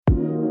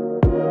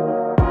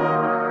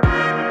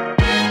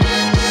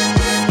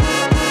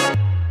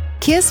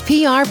KISS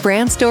PR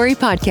Brand Story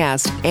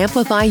Podcast.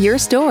 Amplify your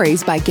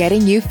stories by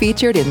getting you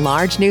featured in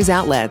large news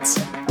outlets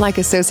like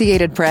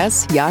Associated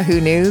Press,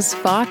 Yahoo News,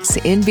 Fox,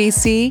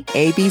 NBC,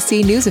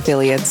 ABC News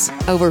affiliates,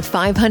 over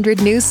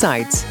 500 news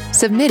sites,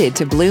 submitted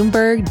to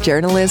Bloomberg,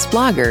 journalists,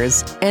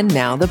 bloggers, and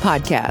now the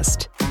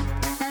podcast.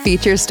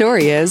 Feature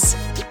story is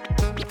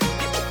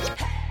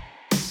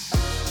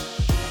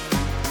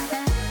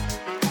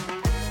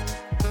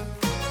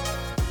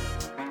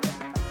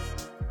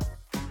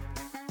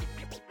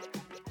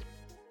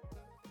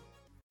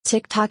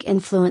TikTok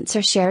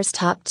influencer shares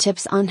top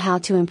tips on how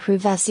to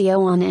improve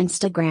SEO on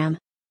Instagram.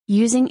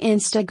 Using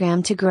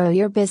Instagram to grow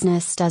your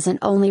business doesn't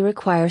only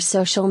require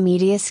social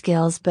media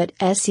skills but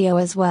SEO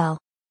as well.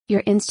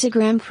 Your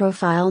Instagram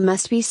profile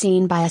must be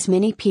seen by as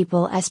many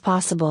people as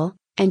possible,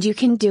 and you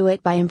can do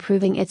it by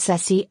improving its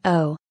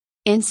SEO.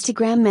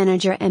 Instagram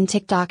manager and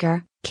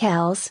TikToker,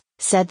 Kels,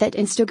 said that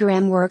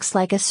Instagram works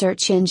like a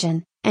search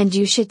engine, and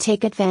you should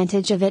take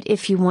advantage of it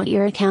if you want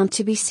your account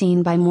to be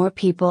seen by more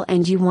people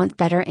and you want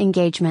better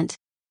engagement.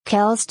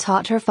 Kels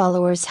taught her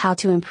followers how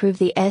to improve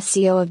the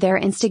SEO of their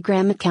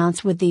Instagram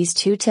accounts with these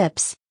 2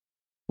 tips.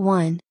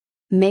 1.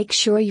 Make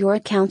sure your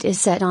account is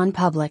set on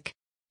public.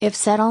 If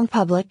set on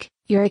public,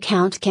 your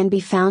account can be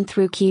found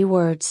through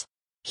keywords.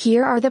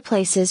 Here are the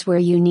places where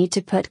you need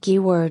to put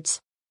keywords.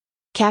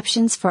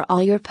 Captions for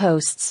all your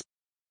posts.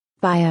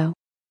 Bio.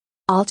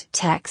 Alt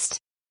text.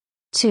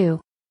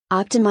 2.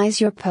 Optimize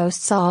your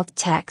posts alt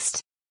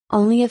text.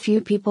 Only a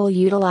few people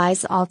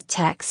utilize alt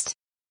text.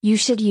 You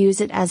should use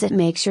it as it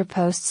makes your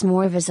posts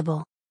more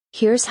visible.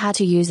 Here's how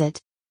to use it.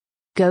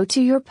 Go to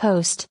your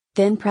post,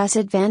 then press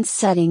Advanced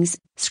Settings,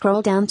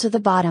 scroll down to the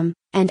bottom,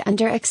 and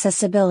under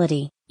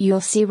Accessibility,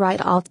 you'll see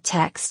Write Alt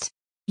Text.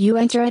 You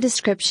enter a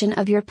description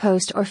of your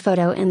post or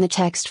photo in the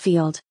text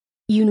field.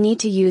 You need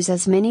to use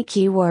as many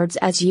keywords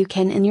as you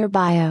can in your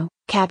bio,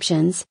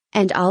 captions,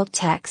 and alt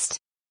text.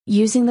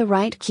 Using the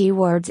right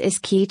keywords is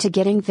key to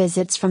getting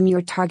visits from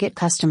your target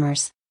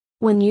customers.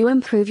 When you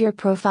improve your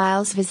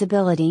profile's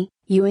visibility,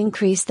 you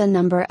increase the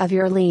number of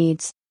your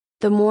leads.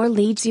 The more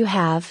leads you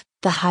have,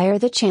 the higher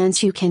the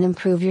chance you can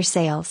improve your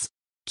sales.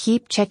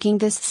 Keep checking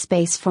this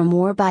space for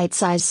more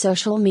bite-sized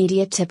social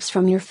media tips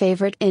from your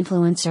favorite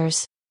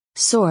influencers.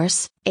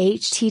 Source: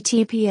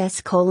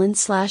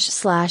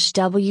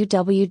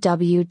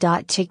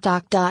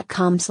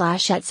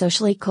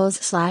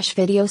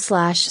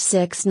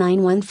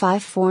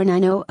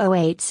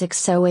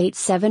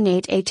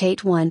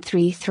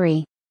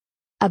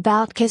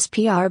 About KISS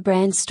PR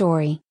Brand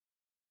Story.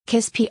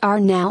 KISS PR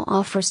now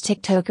offers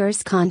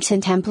TikTokers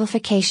content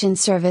amplification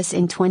service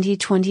in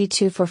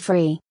 2022 for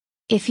free.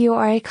 If you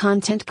are a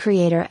content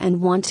creator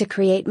and want to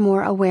create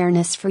more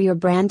awareness for your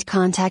brand,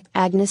 contact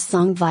Agnes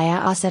Song via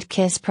us at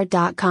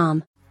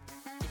kisspr.com.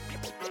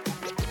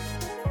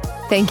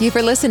 Thank you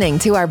for listening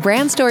to our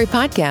Brand Story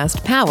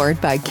podcast powered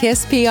by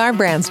KISS PR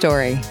Brand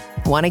Story.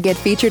 Want to get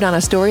featured on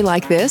a story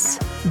like this?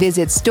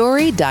 Visit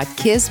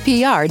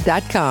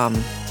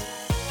story.kisspr.com.